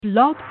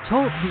Blog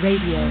Talk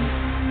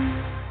Radio.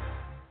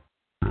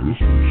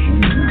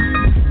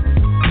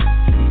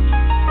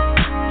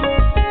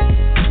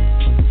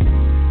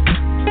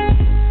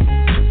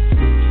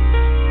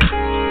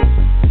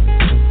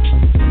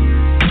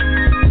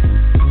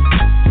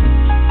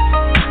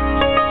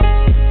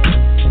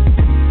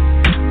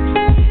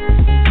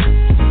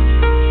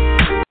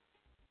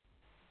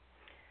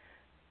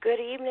 Good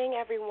evening,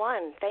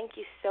 everyone. Thank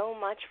you so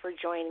much for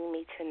joining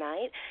me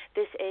tonight.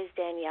 This is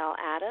Danielle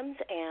Adams,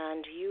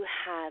 and you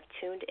have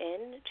tuned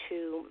in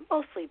to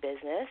Mostly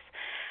Business.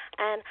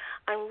 And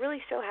I'm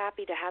really so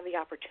happy to have the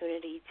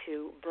opportunity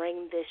to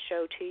bring this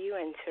show to you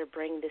and to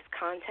bring this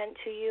content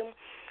to you.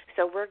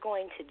 So we're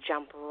going to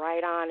jump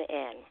right on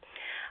in.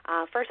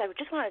 First, I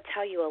just want to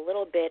tell you a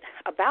little bit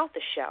about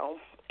the show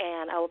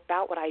and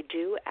about what I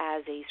do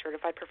as a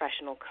certified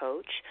professional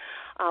coach.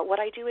 What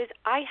I do is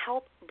I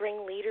help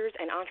bring leaders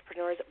and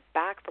entrepreneurs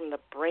back from the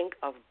brink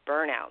of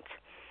burnout.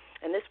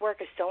 And this work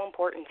is so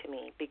important to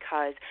me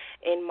because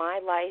in my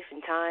life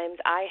and times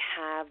I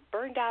have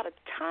burned out a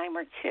time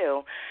or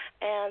two,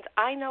 and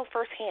I know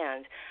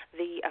firsthand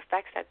the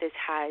effects that this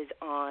has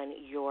on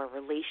your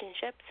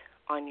relationships,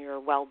 on your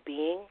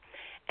well-being,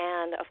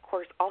 and, of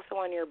course, also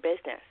on your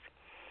business.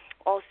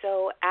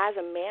 Also, as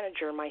a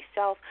manager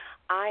myself,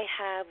 I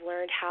have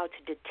learned how to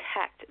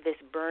detect this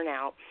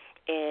burnout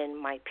in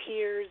my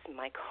peers,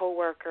 my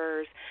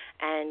coworkers,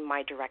 and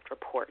my direct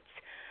reports.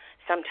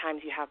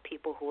 Sometimes you have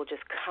people who will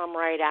just come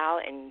right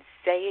out and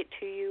say it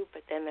to you,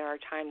 but then there are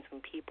times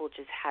when people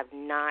just have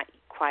not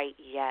quite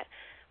yet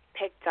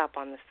picked up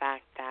on the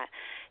fact that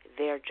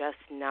they're just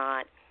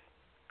not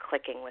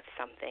clicking with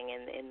something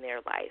in their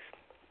life.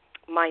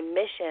 My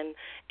mission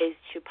is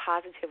to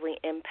positively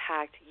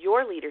impact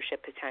your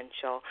leadership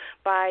potential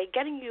by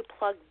getting you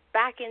plugged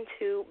back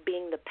into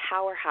being the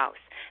powerhouse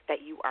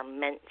that you are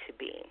meant to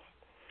be.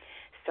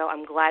 So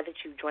I'm glad that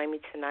you've joined me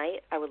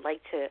tonight. I would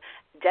like to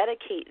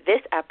dedicate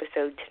this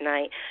episode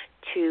tonight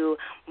to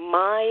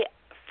my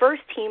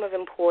first team of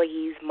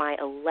employees, my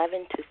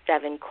 11 to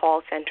 7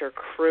 call center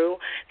crew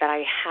that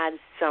I had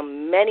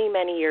some many,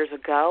 many years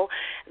ago.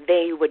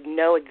 They would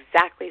know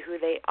exactly who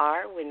they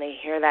are when they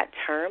hear that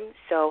term.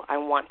 So I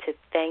want to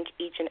thank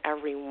each and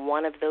every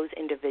one of those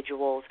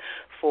individuals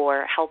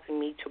for helping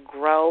me to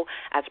grow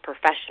as a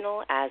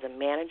professional, as a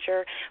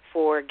manager,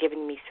 for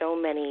giving me so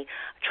many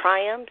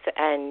triumphs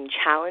and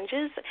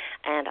challenges.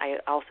 And I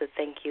also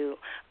thank you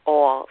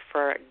all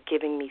for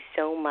giving me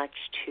so much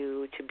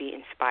to be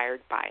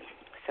inspired by.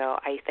 So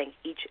I thank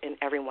each and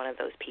every one of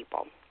those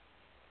people.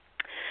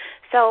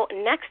 So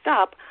next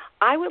up,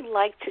 I would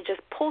like to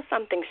just pull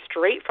something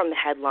straight from the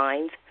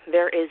headlines.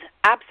 There is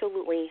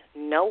absolutely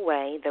no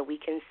way that we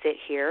can sit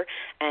here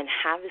and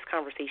have this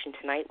conversation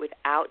tonight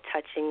without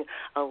touching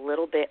a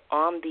little bit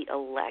on the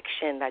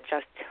election that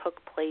just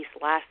took place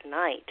last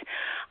night.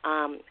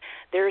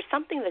 There is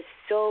something that's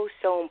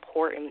so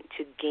important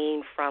to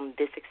gain from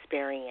this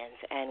experience,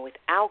 and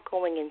without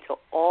going into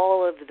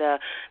all of the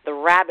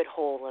rabbit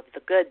hole of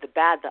the good, the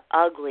bad, the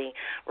ugly,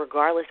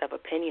 regardless of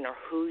opinion or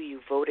who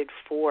you voted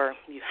for,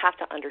 you have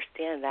to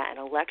understand that an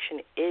election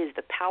is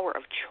the power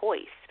of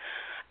choice.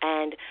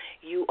 And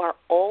you are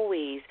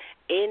always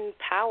in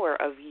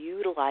power of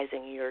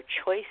utilizing your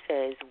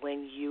choices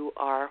when you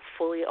are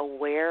fully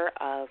aware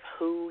of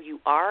who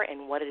you are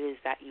and what it is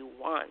that you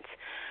want.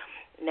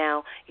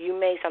 Now, you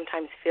may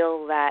sometimes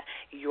feel that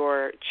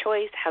your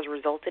choice has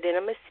resulted in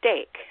a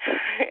mistake,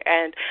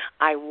 and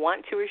I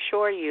want to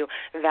assure you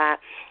that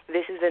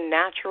this is a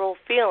natural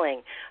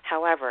feeling.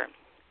 However,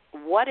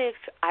 what if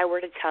I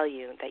were to tell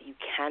you that you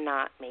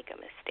cannot make a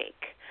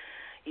mistake?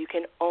 You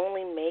can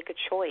only make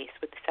a choice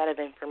with the set of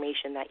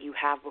information that you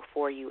have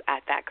before you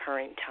at that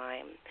current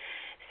time.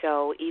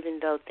 So even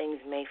though things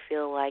may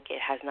feel like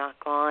it has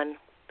not gone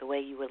the way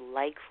you would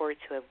like for it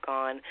to have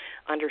gone,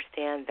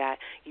 understand that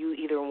you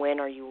either win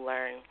or you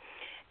learn.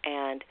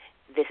 And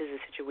this is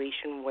a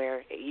situation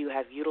where you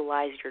have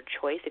utilized your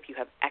choice. If you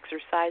have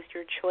exercised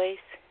your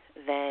choice,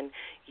 then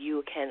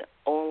you can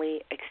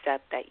only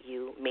accept that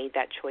you made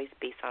that choice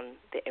based on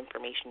the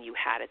information you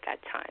had at that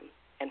time.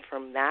 And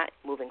from that,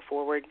 moving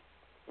forward,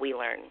 we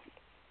learn.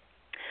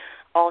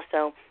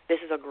 Also, this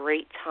is a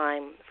great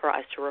time for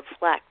us to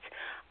reflect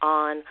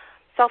on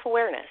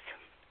self-awareness.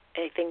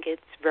 I think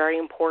it's very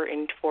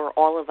important for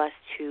all of us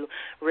to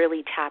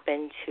really tap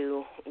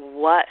into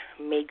what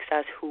makes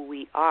us who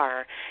we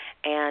are.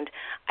 And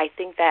I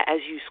think that as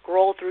you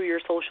scroll through your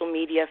social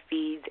media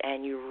feeds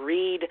and you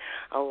read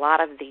a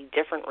lot of the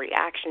different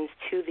reactions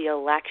to the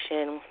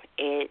election,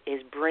 it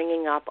is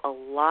bringing up a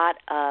lot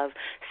of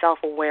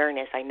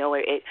self-awareness. I know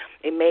it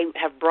may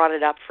have brought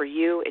it up for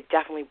you. It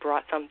definitely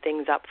brought some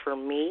things up for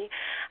me.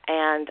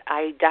 And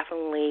I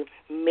definitely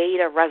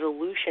made a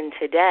resolution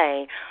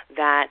today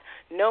that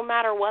no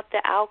matter what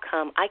the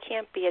outcome, I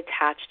can't be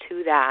attached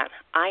to that.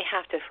 I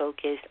have to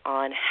focus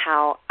on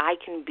how I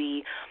can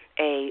be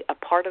a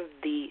part of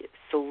the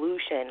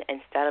solution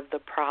instead of the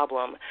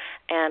problem,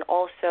 and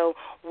also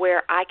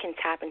where I can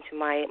tap into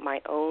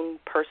my own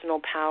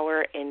personal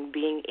power in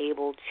being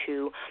able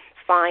to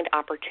find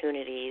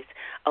opportunities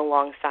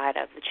alongside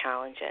of the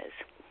challenges.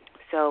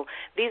 So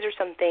these are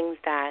some things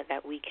that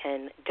we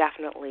can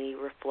definitely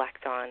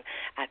reflect on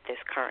at this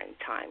current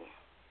time.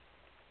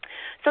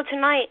 So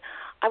tonight,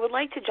 I would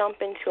like to jump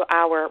into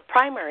our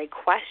primary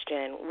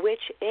question,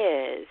 which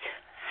is,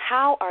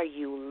 how are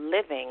you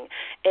living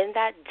in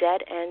that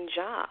dead-end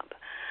job?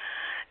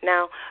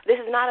 Now, this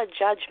is not a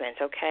judgment,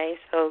 okay?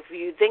 So if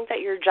you think that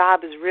your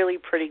job is really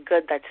pretty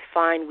good, that's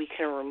fine. We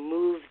can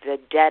remove the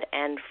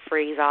dead-end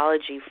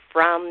phraseology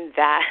from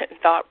that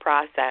thought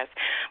process.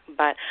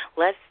 But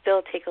let's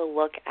still take a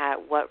look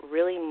at what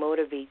really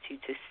motivates you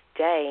to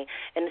stay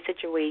in a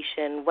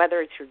situation,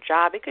 whether it's your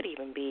job, it could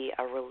even be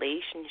a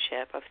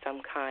relationship of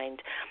some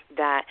kind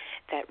that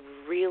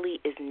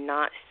really is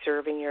not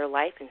serving your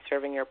life and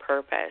serving your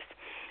purpose.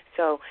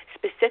 So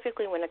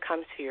specifically when it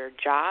comes to your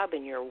job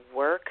and your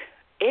work,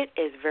 it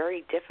is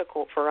very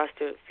difficult for us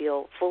to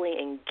feel fully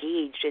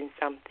engaged in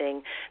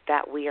something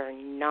that we are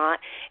not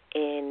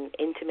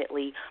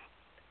intimately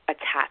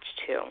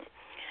attached to.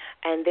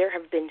 And there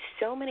have been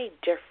so many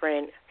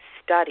different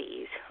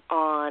studies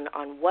on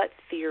what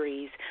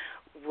theories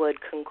would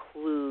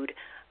conclude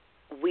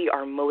we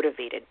are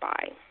motivated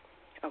by.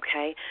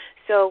 Okay?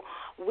 So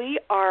we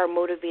are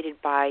motivated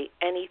by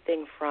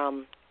anything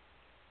from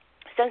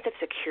sense of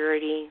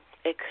security.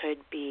 It could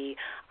be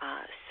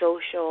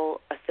social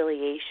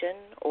affiliation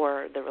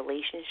or the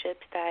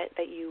relationships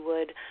that you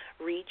would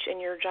reach in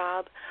your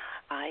job.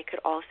 It could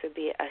also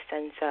be a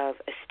sense of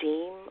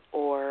esteem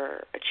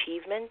or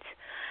achievement.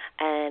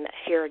 And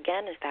here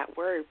again is that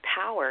word,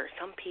 power.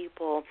 Some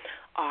people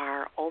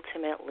are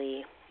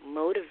ultimately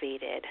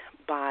motivated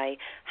by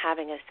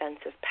having a sense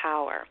of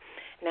power.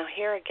 Now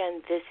here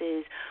again, this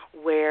is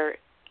where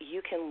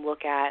you can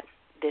look at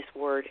this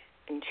word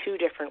in two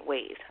different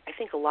ways. I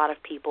think a lot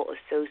of people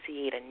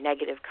associate a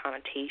negative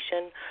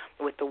connotation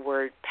with the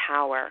word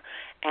power.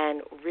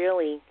 And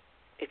really,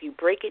 if you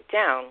break it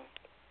down,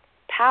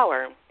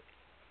 power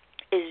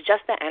is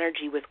just the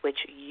energy with which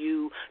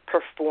you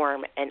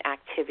perform an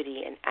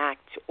activity, an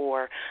act,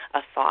 or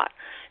a thought.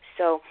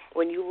 So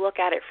when you look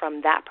at it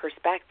from that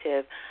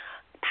perspective,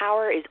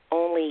 power is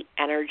only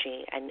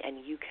energy, and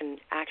you can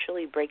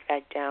actually break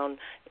that down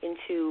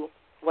into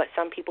what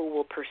some people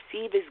will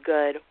perceive as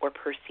good or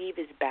perceive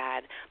as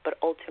bad, but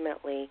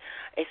ultimately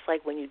it's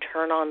like when you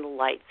turn on the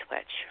light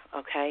switch,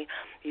 okay?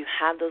 You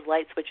have those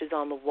light switches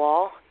on the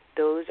wall.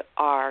 Those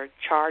are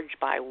charged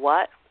by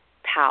what?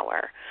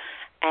 Power.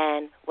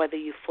 And whether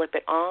you flip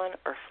it on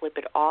or flip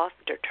it off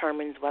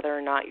determines whether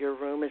or not your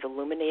room is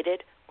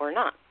illuminated or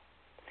not.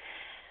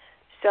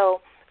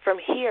 So from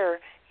here,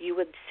 you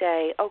would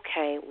say,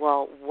 okay,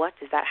 well, what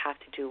does that have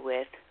to do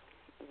with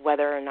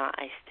whether or not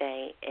I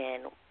stay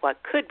in what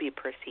could be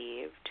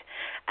perceived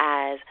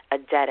as a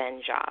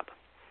dead-end job?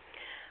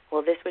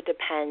 Well, this would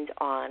depend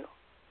on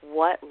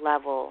what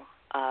level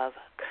of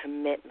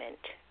commitment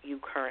you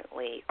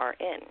currently are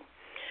in.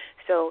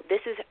 So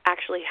this is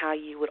actually how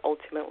you would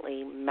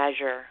ultimately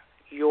measure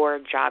your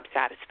job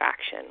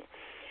satisfaction.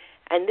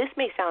 And this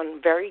may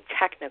sound very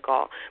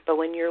technical, but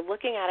when you're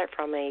looking at it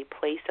from a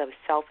place of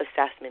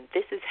self-assessment,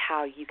 this is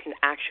how you can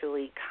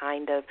actually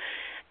kind of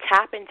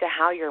tap into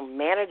how your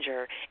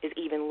manager is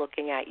even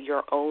looking at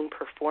your own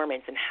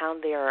performance and how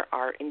they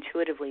are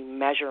intuitively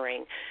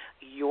measuring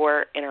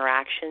your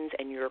interactions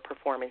and your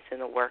performance in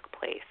the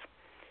workplace.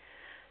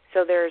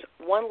 So there's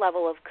one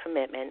level of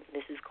commitment.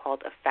 This is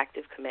called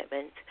effective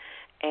commitment.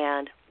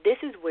 And this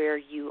is where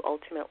you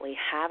ultimately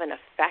have an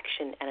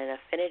affection and an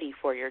affinity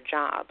for your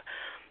job.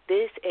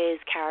 This is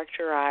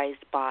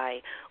characterized by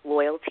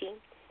loyalty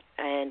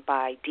and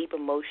by deep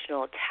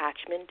emotional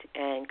attachment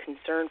and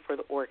concern for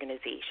the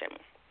organization.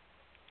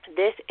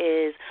 This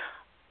is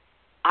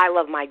I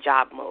love my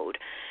job mode.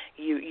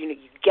 You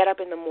get up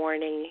in the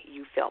morning,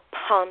 you feel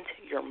pumped,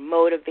 you're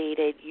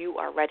motivated, you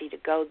are ready to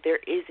go. There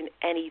isn't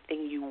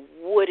anything you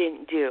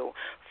wouldn't do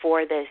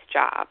for this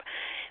job.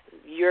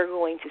 You're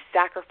going to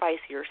sacrifice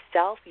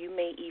yourself. You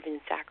may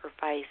even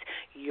sacrifice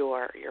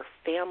your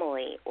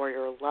family or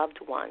your loved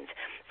ones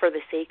for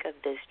the sake of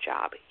this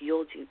job.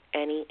 You'll do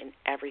any and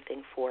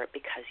everything for it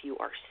because you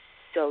are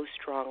so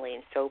strongly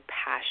and so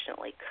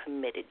passionately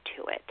committed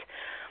to it.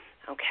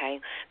 Okay?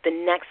 The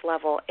next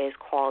level is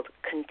called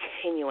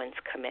continuance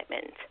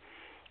commitment.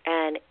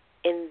 And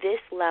in this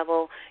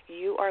level,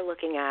 you are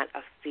looking at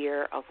a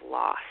fear of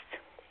loss.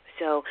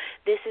 So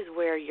this is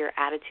where your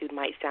attitude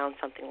might sound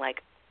something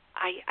like,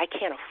 I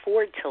can't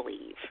afford to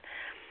leave.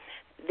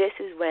 This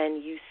is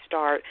when you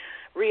start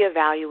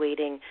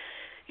reevaluating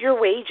your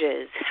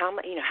wages, how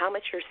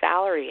much your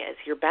salary is,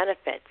 your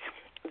benefits,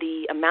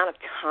 the amount of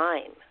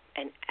time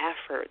and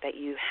effort that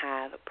you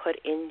have put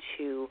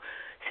into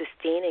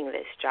sustaining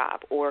this job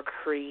or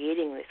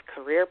creating this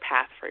career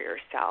path for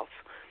yourself.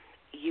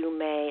 You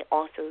may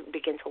also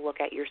begin to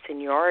look at your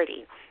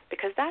seniority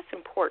because that's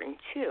important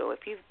too.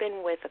 If you've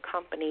been with a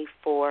company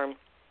for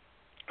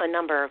a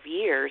number of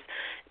years,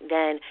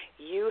 then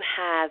you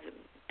have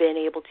been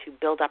able to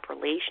build up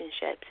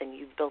relationships and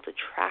you've built a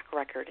track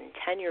record and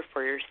tenure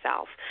for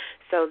yourself.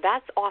 So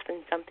that's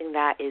often something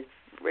that is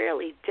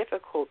really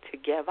difficult to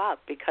give up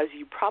because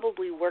you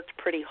probably worked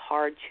pretty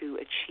hard to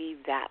achieve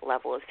that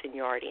level of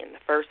seniority in the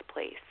first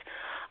place.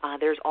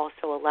 There's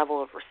also a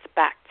level of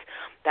respect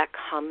that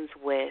comes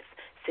with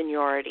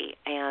seniority,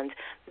 and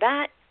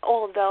that,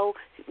 although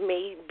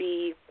may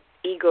be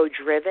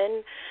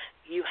ego-driven,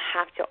 you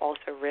have to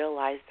also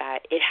realize that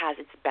it has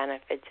its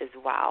benefits as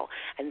well.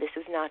 And this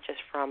is not just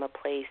from a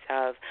place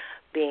of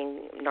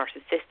being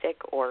narcissistic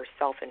or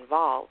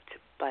self-involved,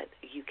 but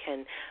you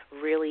can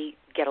really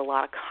get a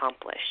lot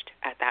accomplished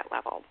at that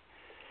level.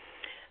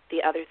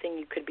 The other thing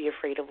you could be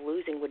afraid of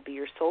losing would be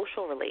your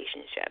social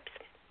relationships.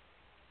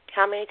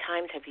 How many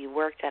times have you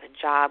worked at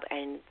a job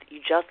and you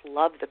just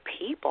love the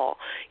people?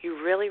 You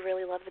really,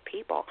 really love the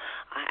people.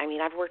 I mean,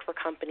 I've worked for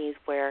companies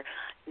where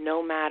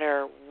no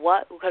matter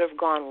what could have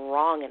gone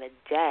wrong in a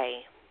day,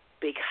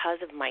 because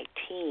of my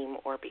team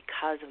or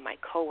because of my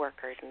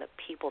coworkers and the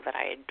people that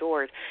I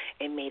adored,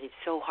 it made it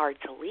so hard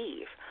to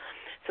leave.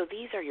 So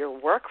these are your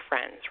work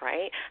friends,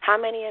 right?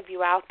 How many of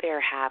you out there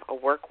have a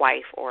work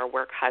wife or a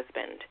work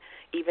husband,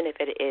 even if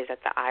it is at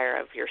the ire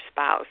of your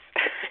spouse?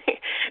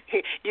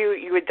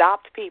 You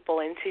adopt people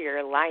into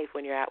your life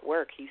when you're at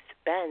work. You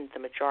spend the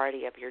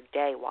majority of your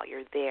day while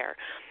you're there.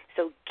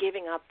 So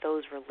giving up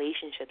those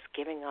relationships,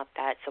 giving up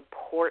that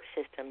support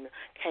system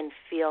can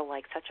feel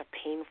like such a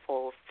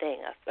painful thing,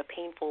 a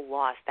painful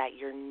loss that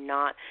you're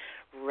not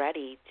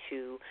ready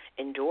to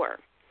endure.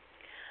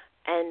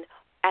 And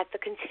at the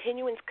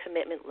continuance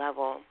commitment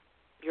level,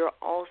 you're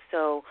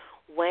also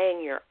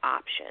weighing your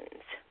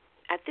options.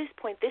 At this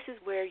point, this is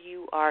where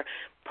you are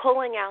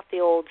pulling out the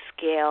old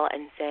scale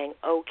and saying,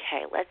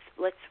 okay, let's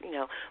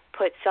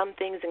put some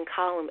things in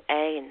column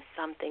A and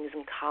some things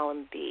in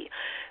column B.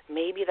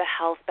 Maybe the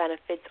health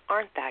benefits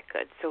aren't that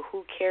good, so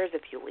who cares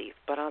if you leave?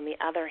 But on the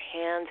other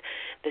hand,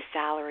 the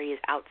salary is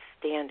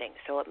outstanding,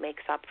 so it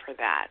makes up for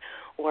that.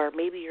 Or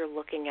maybe you're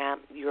looking at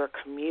your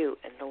commute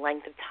and the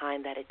length of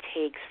time that it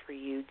takes for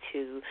you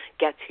to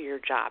get to your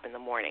job in the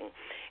morning.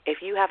 If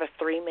you have a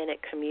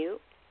 3-minute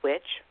commute,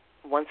 which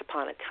once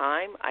upon a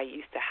time I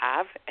used to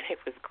have, and it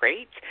was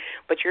great,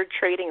 but you're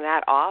trading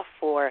that off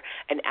for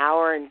an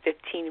hour and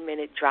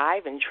 15-minute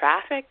drive in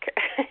traffic,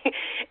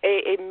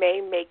 it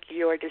may make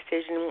your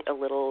decision a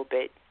little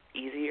bit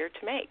easier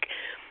to make.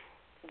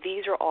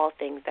 These are all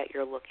things that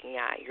you're looking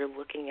at. You're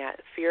looking at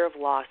fear of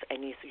loss,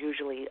 and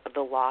usually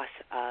the loss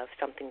of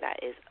something that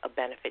is a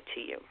benefit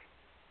to you.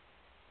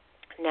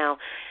 Now,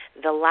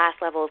 the last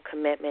level of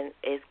commitment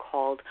is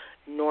called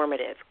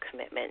normative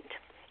commitment.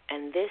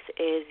 And this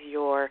is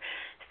your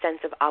sense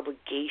of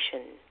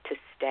obligation to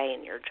stay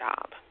in your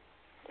job,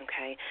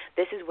 okay?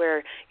 This is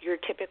where you're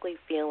typically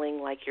feeling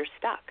like you're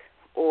stuck,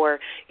 or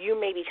you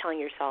may be telling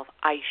yourself,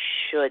 I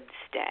should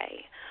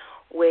stay,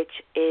 which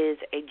is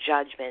a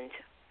judgment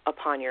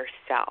upon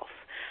yourself.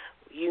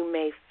 You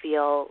may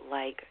feel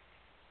like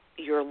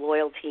your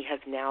loyalty has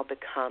now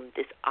become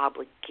this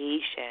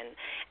obligation,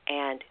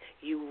 and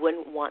you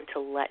wouldn't want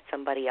to let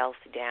somebody else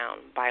down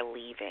by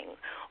leaving,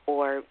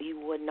 or you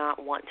would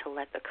not want to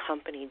let the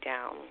company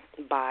down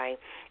by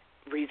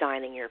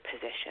resigning your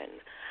position.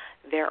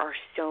 There are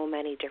so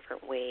many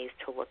different ways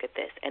to look at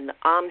this, and the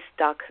I'm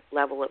stuck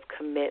level of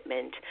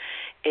commitment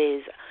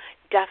is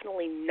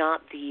definitely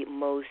not the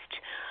most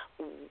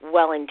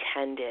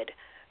well-intended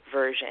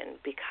version,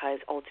 because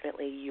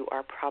ultimately you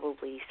are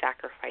probably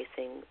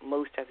sacrificing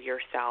most of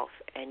yourself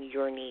and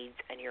your needs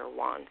and your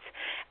wants.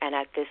 And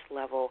at this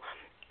level,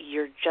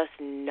 you're just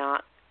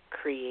not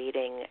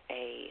creating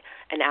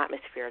an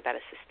atmosphere that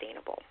is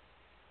sustainable.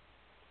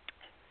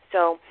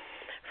 So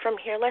from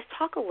here, let's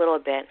talk a little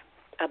bit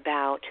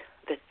about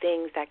the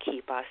things that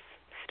keep us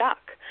stuck.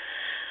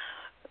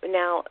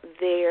 Now,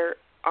 there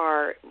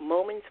are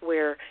moments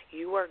where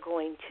you are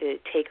going to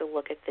take a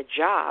look at the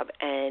job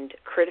and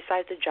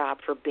criticize the job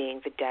for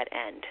being the dead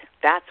end.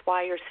 That's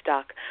why you're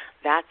stuck.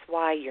 That's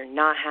why you're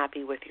not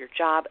happy with your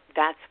job.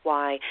 That's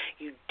why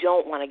you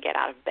don't want to get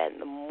out of bed in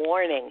the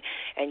morning,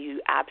 and you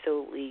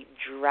absolutely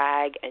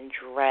drag and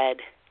dread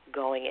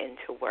going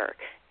into work.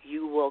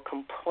 You will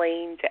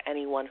complain to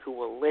anyone who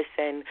will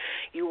listen.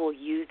 You will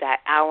use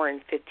that hour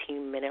and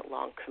 15-minute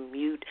long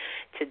commute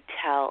to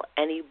tell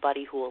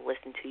anybody who will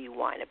listen to you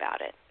whine about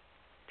it.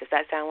 Does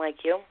that sound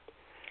like you?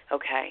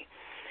 Okay.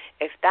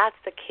 If that's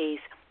the case,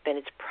 then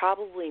it's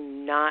probably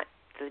not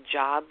the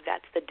job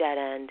that's the dead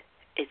end.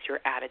 It's your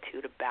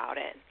attitude about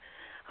it.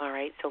 All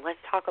right, so let's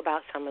talk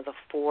about some of the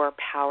 4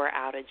 power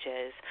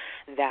outages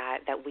that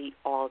we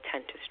all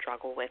tend to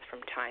struggle with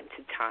from time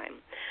to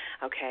time.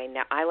 Okay,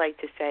 now I like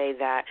to say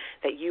that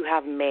you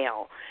have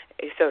mail,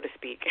 so to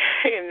speak,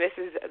 and this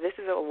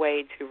is a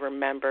way to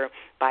remember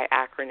by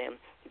acronym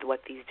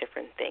what these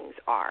different things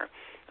are.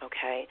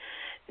 Okay,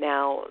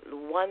 now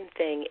one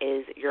thing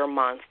is your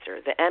monster.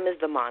 The M is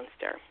the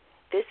monster.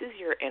 This is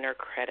your inner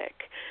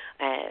critic.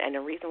 And the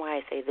reason why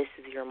I say this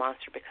is your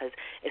monster, because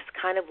it's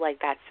kind of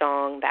like that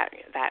song, that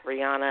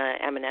Rihanna,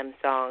 Eminem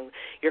song,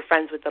 You're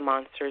Friends with the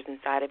Monsters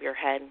Inside of Your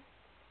Head.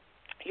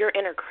 Your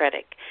inner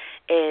critic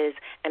is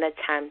in an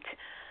attempt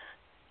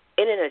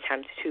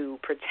to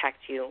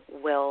protect you,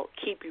 will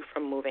keep you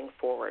from moving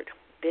forward.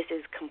 This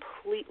is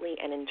completely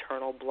an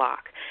internal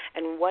block.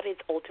 And what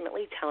it's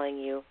ultimately telling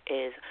you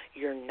is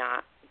you're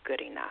not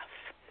good enough.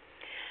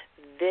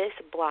 This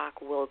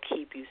block will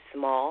keep you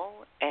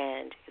small,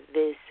 and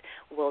this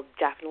will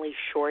definitely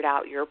short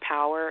out your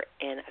power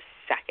in a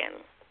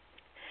second.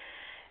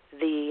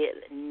 The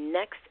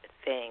next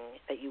thing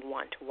that you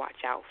want to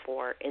watch out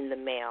for in the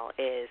mail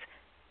is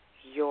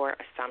your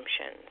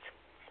assumptions.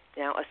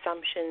 Now,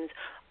 assumptions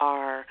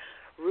are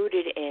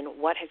rooted in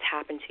what has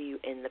happened to you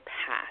in the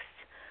past.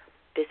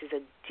 This is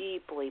a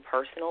deeply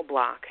personal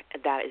block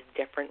that is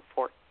different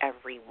for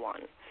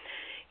everyone.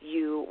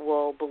 You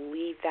will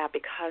believe that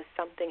because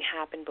something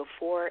happened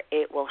before,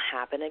 it will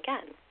happen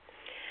again.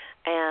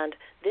 And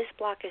this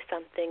block is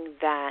something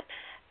that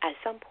at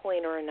some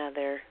point or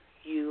another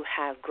you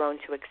have grown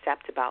to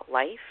accept about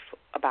life,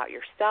 about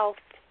yourself,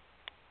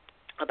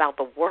 about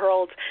the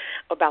world,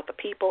 about the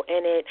people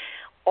in it,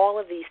 all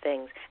of these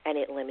things, and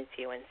it limits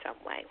you in some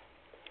way.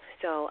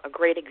 So a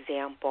great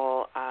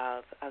example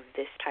of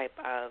this type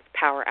of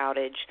power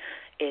outage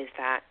is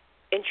that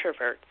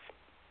introverts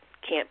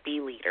can't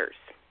be leaders.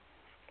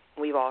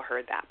 We've all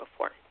heard that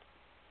before.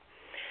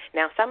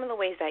 Now, some of the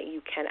ways that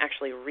you can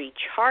actually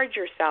recharge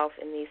yourself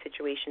in these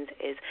situations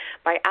is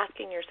by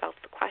asking yourself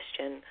the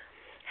question,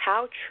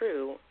 how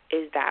true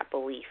is that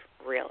belief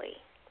really?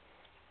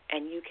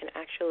 And you can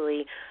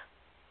actually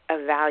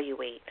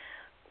evaluate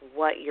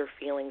what your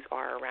feelings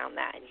are around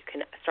that, and you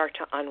can start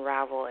to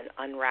unravel and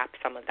unwrap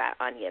some of that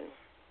onion.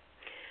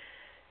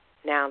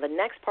 Now, the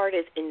next part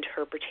is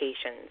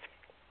interpretations.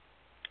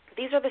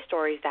 These are the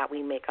stories that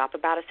we make up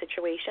about a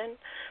situation.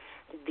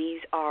 These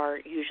are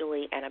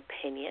usually an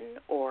opinion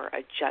or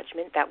a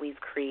judgment that we've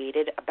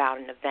created about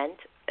an event,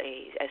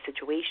 a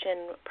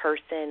situation,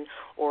 person,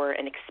 or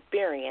an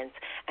experience,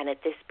 and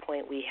at this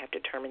point we have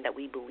determined that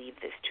we believe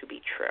this to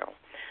be true.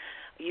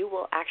 You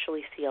will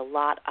actually see a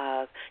lot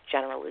of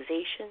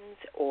generalizations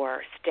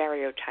or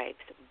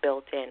stereotypes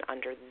built in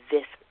under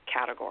this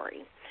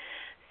category.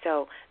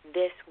 So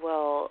this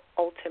will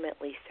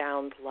ultimately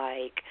sound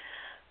like,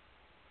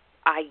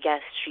 I guess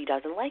she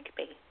doesn't like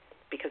me,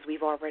 because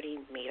we've already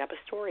made up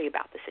a story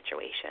about the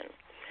situation.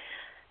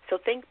 So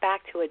think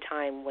back to a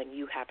time when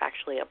you have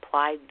actually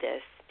applied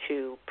this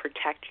to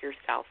protect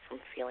yourself from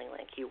feeling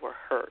like you were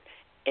hurt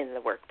in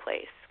the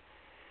workplace.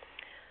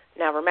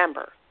 Now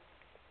remember,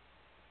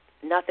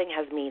 nothing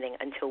has meaning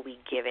until we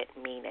give it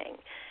meaning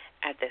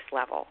at this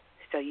level.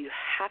 So you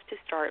have to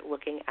start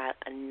looking at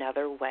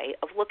another way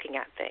of looking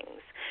at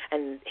things.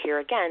 And here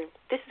again,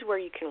 this is where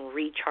you can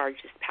recharge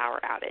this power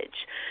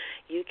outage.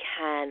 You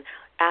can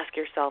ask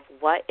yourself,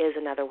 what is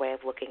another way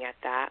of looking at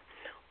that?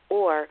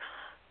 Or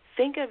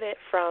think of it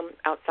from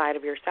outside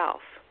of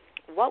yourself.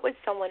 What would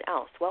someone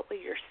else, what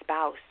would your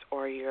spouse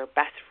or your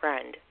best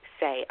friend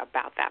say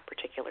about that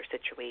particular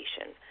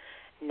situation?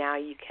 Now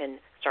you can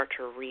start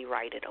to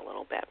rewrite it a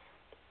little bit.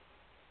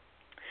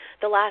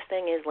 The last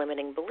thing is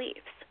limiting beliefs.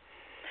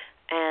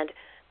 And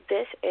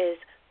this is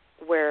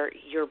where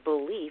your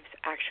beliefs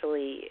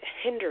actually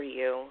hinder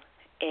you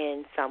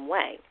in some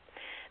way.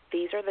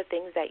 These are the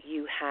things that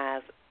you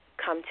have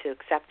come to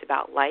accept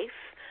about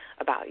life,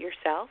 about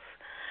yourself,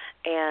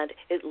 and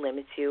it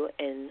limits you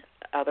in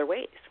other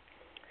ways.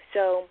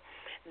 So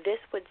this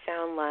would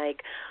sound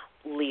like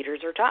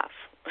leaders are tough.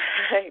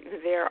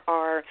 There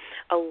are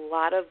a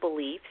lot of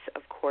beliefs,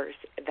 of course,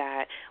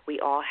 that we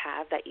all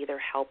have that either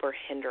help or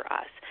hinder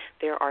us.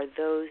 There are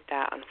those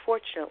that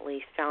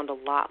unfortunately sound a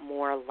lot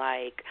more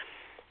like,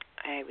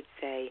 I would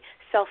say,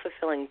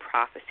 self-fulfilling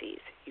prophecies.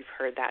 You've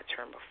heard that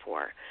term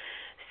before.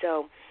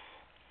 So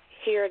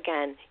here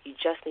again, you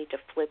just need to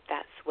flip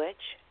that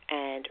switch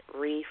and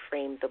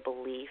reframe the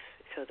belief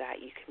so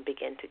that you can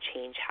begin to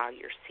change how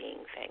you're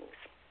seeing things.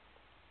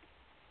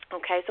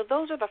 Okay, so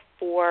those are the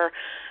four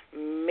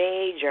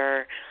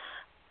major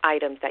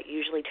items that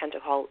usually tend to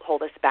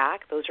hold us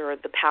back. Those are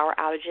the power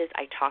outages.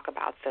 I talk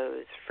about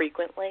those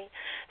frequently.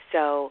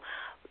 So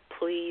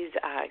please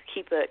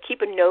keep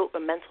a note,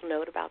 a mental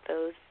note about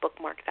those.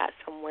 Bookmark that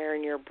somewhere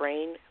in your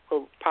brain.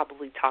 We'll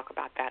probably talk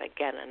about that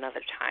again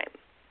another time.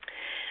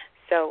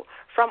 So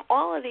from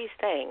all of these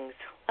things,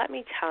 let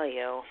me tell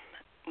you,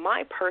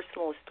 my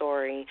personal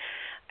story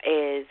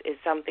is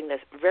something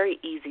that's very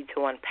easy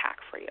to unpack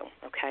for you,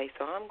 okay?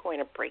 So I'm going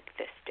to break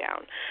this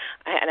down.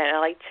 And I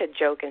like to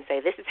joke and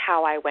say this is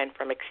how I went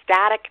from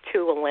ecstatic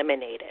to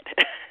eliminated.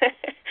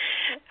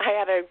 I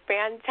had a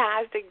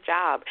fantastic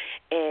job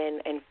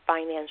in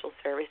financial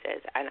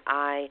services, and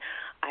I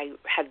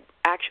had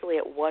actually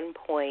at one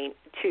point,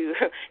 to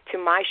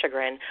my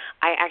chagrin,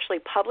 I actually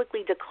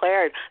publicly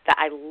declared that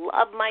I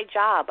love my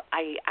job.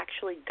 I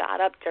actually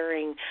got up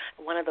during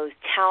one of those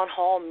town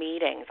hall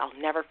meetings. I'll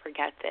never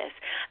forget this.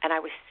 And I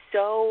was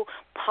so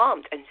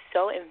pumped and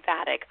so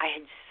emphatic. I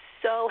had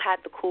so had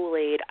the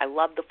Kool-Aid. I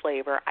loved the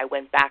flavor. I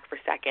went back for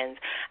seconds,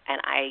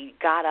 and I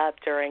got up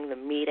during the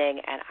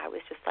meeting, and I was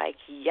just like,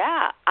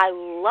 yeah, I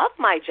love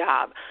my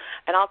job.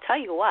 And I'll tell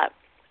you what,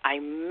 I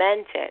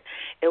meant it.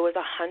 It was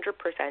 100%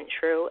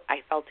 true. I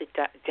felt it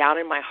down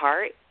in my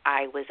heart,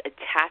 I was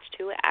attached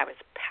to it. I was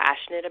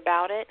passionate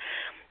about it.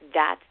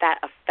 That's that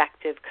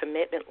effective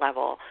commitment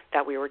level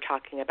that we were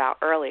talking about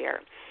earlier.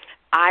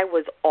 I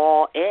was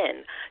all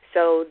in.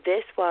 So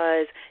this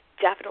was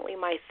definitely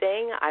my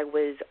thing. I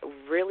was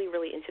really,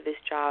 really into this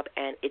job,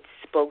 and it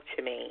spoke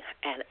to me.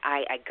 And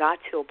I got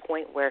to a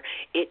point where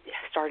it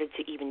started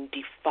to even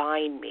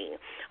define me.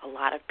 A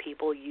lot of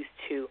people used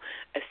to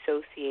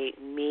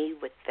associate me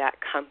with that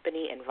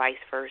company and vice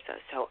versa.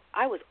 So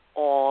I was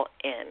all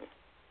in.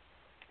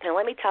 Now,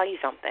 let me tell you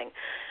something.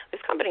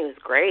 This company was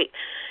great.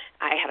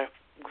 I had a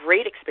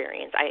great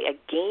experience. I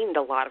gained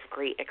a lot of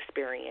great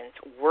experience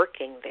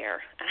working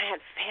there, and I had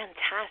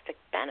fantastic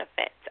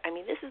benefits. I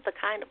mean, this is the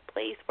kind of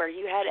place where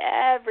you had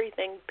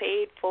everything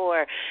paid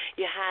for.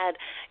 You had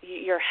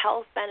your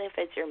health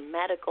benefits, your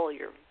medical,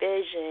 your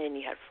vision.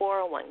 You had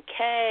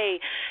 401k.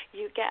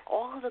 You get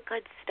all the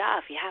good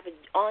stuff. You have an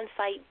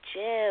on-site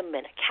gym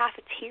and a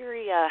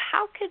cafeteria.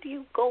 How could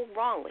you go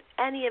wrong with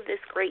any of this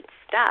great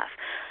stuff?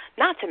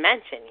 Not to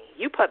mention,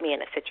 you put me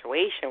in a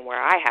situation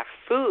where I have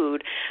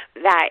food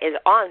that is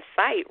on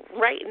site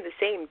right in the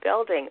same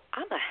building.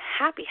 I'm a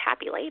happy,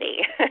 happy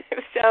lady.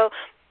 So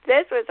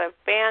this was a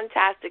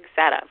fantastic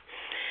setup.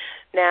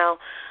 Now,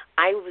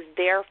 I was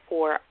there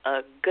for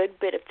a good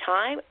bit of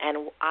time,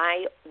 and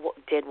I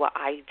did what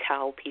I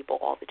tell people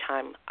all the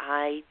time.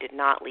 I did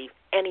not leave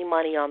any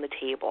money on the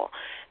table.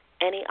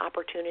 Any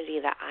opportunity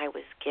that I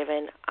was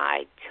given,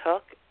 I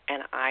took,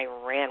 and I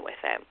ran with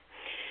it.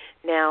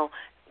 Now,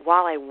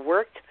 while I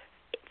worked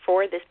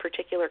for this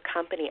particular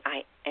company,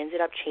 I ended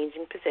up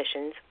changing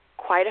positions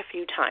quite a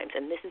few times,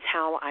 and this is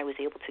how I was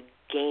able to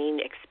gain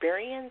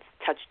experience,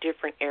 touch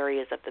different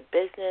areas of the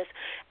business,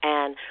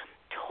 and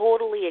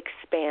totally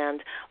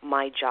expand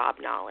my job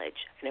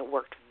knowledge, and it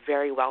worked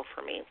very well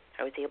for me.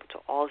 I was able to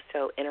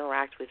also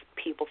interact with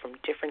people from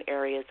different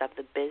areas of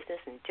the business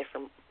and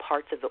different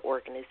parts of the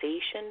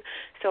organization.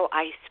 So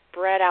I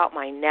spread out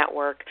my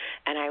network,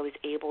 and I was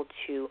able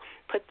to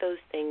put those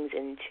things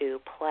into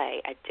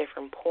play at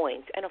different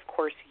points, and of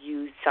course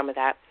use some of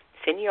that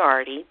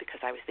seniority, because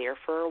I was there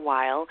for a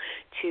while,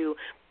 to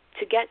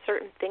get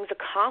certain things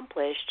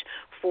accomplished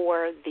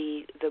for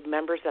the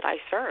members that I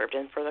served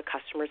and for the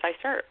customers I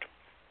served.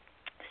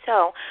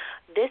 So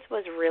this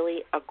was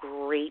really a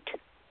great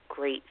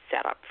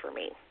setup for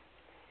me.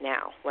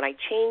 Now, when I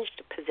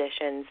changed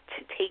positions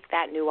to take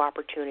that new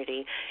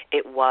opportunity,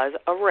 it was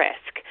a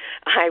risk.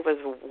 I was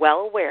well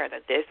aware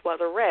that this was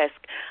a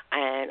risk,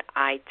 and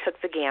I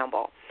took the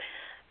gamble.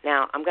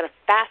 Now, I'm going to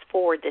fast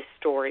forward this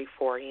story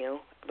for you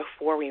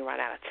before we run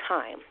out of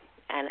time.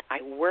 And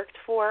I worked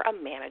for a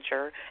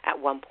manager at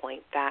one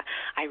point that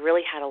I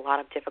really had a lot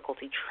of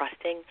difficulty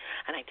trusting,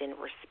 and I didn't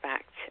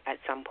respect at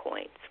some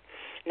points.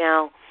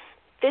 Now,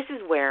 this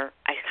is where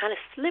I kind of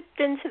slipped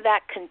into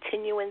that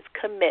continuance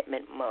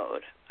commitment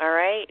mode, all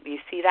right? Do you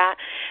see that?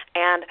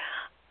 And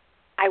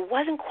I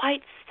wasn't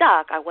quite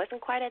stuck. I wasn't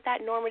quite at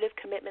that normative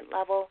commitment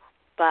level,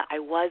 but I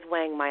was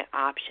weighing my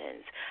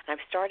options. And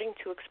I'm starting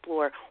to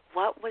explore,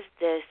 what was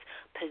this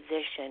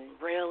position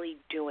really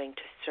doing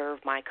to serve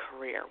my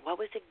career? What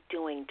was it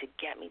doing to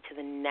get me to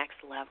the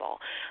next level?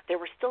 There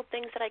were still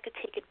things that I could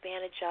take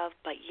advantage of,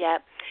 but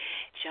yet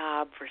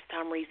job for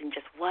some reason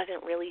just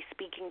wasn't really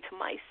speaking to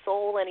my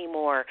soul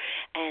anymore.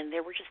 And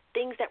there were just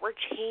things that were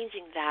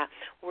changing that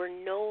were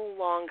no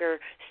longer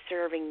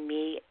serving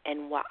me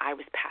and what I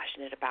was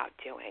passionate about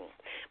doing.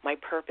 My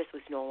purpose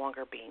was no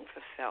longer being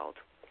fulfilled.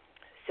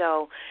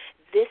 So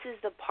this is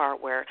the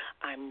part where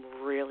I'm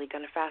really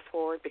going to fast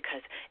forward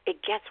because it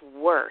gets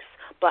worse.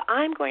 But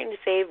I'm going to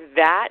save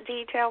that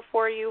detail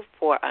for you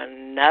for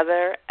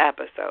another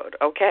episode,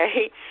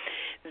 okay?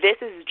 This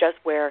is just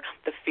where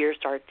the fear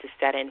started to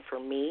set in for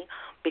me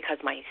because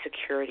my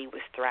security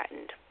was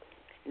threatened.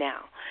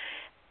 Now,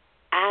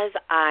 as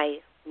I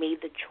made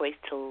the choice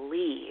to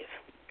leave,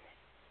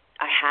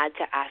 I had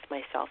to ask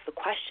myself the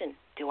question,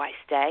 do I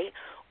stay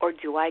or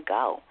do I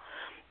go?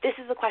 This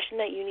is a question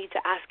that you need to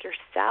ask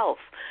yourself,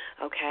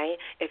 okay?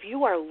 If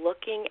you are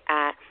looking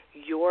at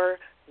your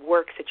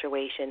work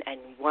situation and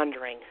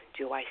wondering,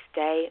 do I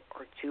stay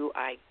or do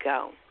I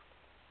go?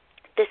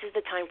 This is the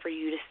time for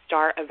you to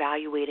start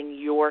evaluating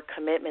your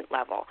commitment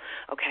level,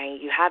 okay?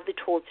 You have the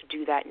tool to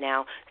do that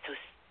now, so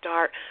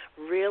start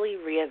really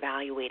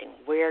reevaluating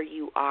where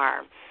you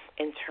are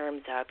in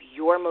terms of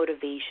your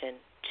motivation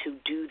to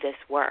do this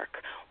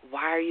work.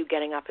 Why are you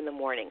getting up in the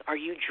morning? Are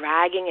you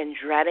dragging and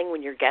dreading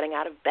when you're getting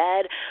out of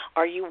bed?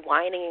 Are you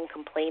whining and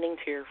complaining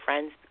to your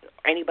friends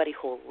or anybody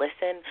who will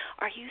listen?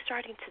 Are you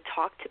starting to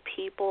talk to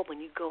people when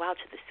you go out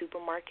to the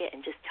supermarket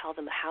and just tell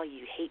them how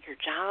you hate your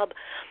job?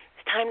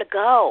 It's time to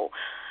go.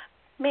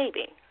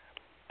 Maybe.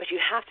 But you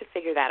have to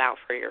figure that out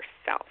for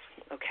yourself,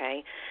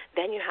 okay?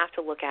 Then you have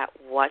to look at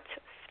what's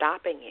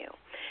stopping you.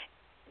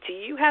 Do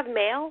you have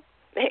mail?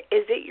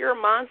 Is it your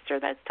monster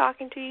that's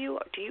talking to you?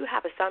 Do you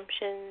have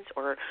assumptions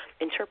or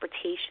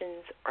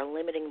interpretations or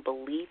limiting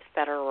beliefs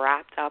that are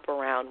wrapped up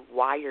around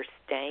why you're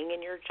staying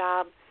in your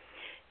job?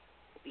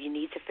 You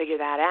need to figure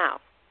that out.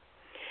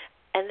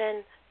 And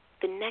then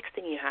the next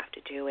thing you have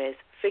to do is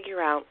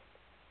figure out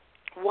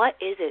What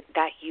is it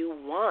that you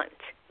want?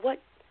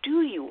 What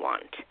do you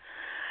want?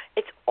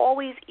 It's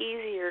always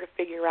easier to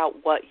figure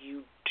out what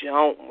you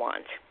don't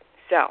want.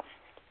 So,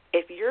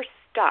 if you're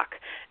stuck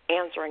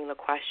answering the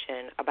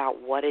question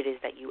about what it is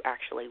that you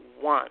actually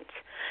want,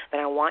 then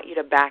I want you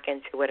to back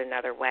into it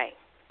another way.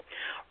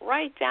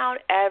 Write down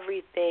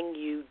everything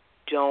you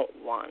don't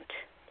want.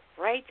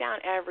 Write down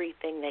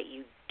everything that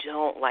you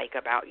don't like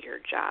about your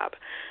job.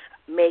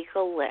 Make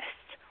a list.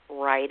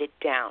 Write it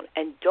down.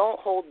 And don't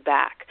hold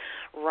back.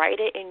 Write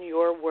it in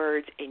your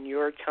words, in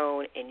your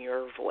tone, in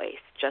your voice,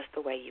 just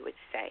the way you would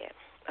say it,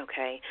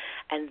 okay?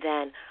 And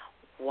then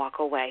walk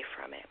away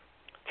from it.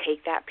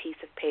 Take that piece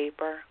of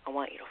paper. I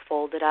want you to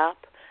fold it up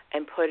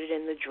and put it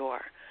in the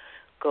drawer.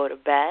 Go to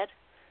bed.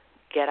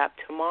 Get up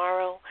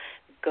tomorrow.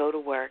 Go to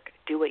work.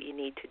 Do what you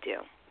need to do.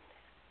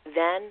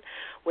 Then,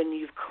 when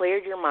you've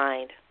cleared your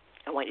mind,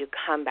 I want you to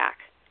come back.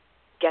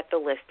 Get the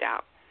list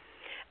out.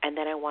 And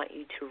then I want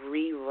you to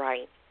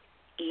rewrite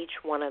each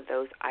one of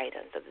those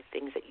items, of the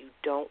things that you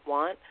don't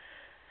want,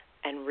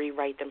 and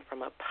rewrite them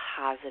from a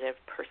positive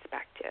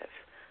perspective,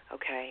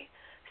 okay?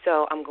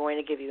 So I'm going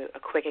to give you a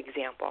quick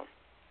example.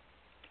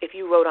 If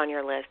you wrote on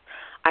your list,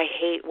 I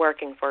hate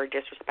working for a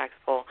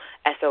disrespectful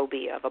SOB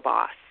of a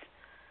boss,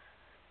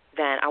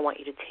 then I want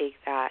you to take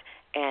that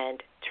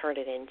and turn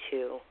it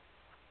into,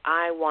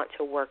 I want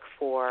to work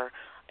for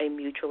a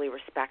mutually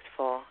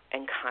respectful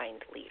and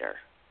kind leader.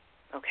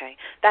 Okay,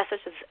 that's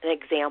just an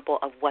example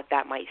of what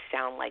that might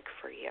sound like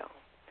for you.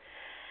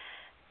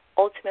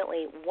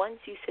 Ultimately, once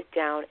you sit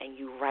down and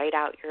you write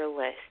out your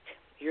list,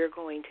 you're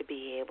going to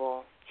be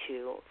able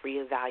to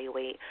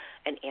reevaluate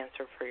and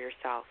answer for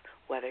yourself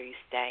whether you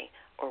stay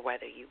or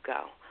whether you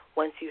go.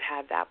 Once you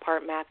have that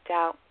part mapped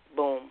out,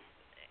 boom,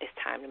 it's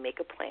time to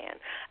make a plan.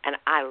 And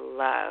I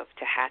love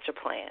to hatch a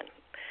plan.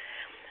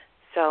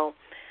 So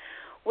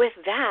with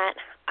that,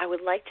 I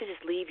would like to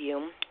just leave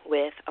you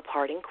with a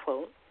parting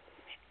quote.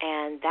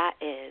 And that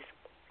is,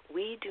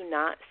 we do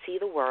not see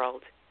the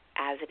world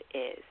as it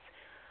is.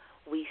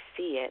 We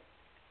see it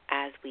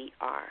as we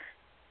are.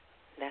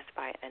 That's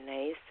by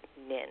Anais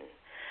Nin.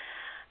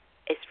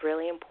 It's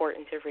really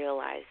important to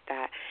realize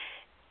that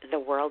the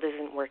world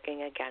isn't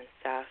working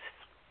against us.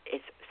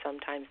 It's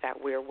sometimes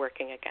that we're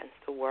working against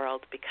the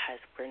world because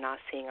we're not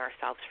seeing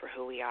ourselves for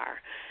who we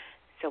are.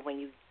 So when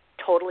you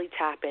totally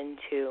tap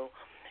into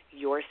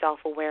your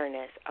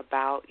self-awareness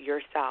about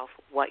yourself,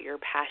 what you're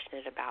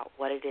passionate about,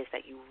 what it is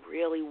that you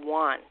really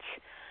want,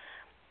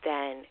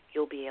 then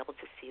you'll be able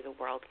to see the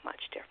world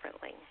much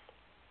differently.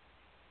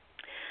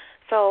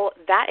 So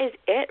that is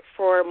it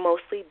for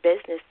Mostly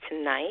Business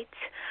tonight,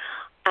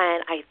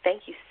 and I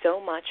thank you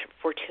so much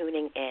for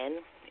tuning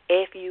in.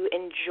 If you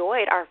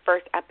enjoyed our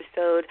first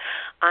episode,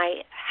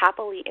 I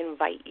happily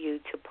invite you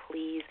to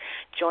please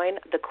join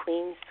the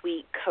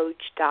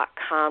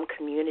QueenSuiteCOACH.com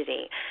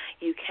community.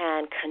 You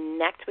can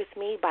connect with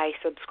me by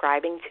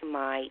subscribing to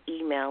my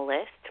email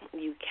list.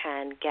 You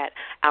can get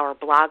our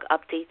blog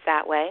updates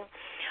that way.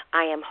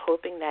 I am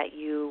hoping that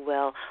you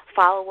will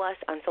follow us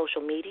on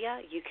social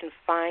media. You can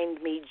find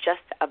me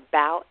just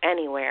about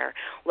anywhere.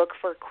 Look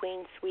for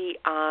Queen Suite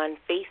on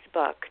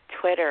Facebook,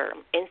 Twitter,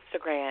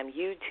 Instagram,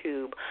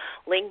 YouTube,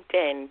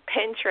 LinkedIn,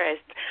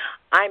 Pinterest.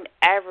 I'm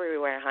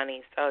everywhere,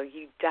 honey, so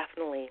you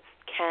definitely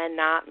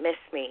cannot miss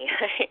me.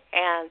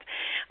 And,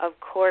 of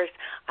course,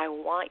 I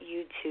want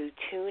you to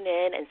tune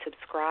in and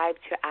subscribe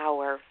to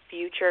our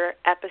future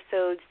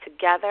episodes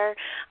together.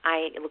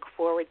 I look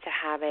forward to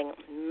having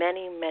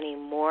many, many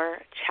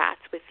more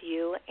chats with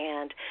you,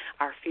 and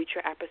our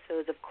future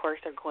episodes, of course,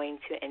 are going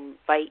to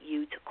invite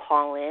you to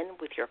call in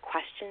with your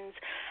questions,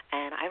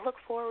 and I look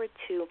forward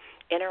to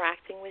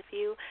interacting with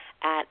you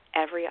at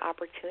every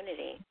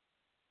opportunity.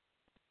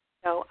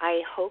 So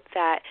I hope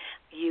that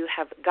you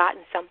have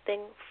gotten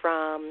something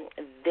from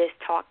this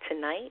talk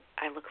tonight.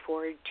 I look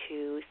forward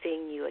to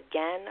seeing you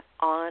again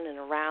on and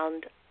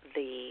around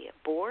the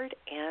board,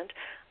 and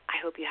I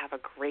hope you have a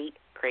great,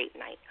 great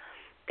night.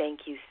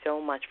 Thank you so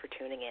much for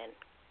tuning in.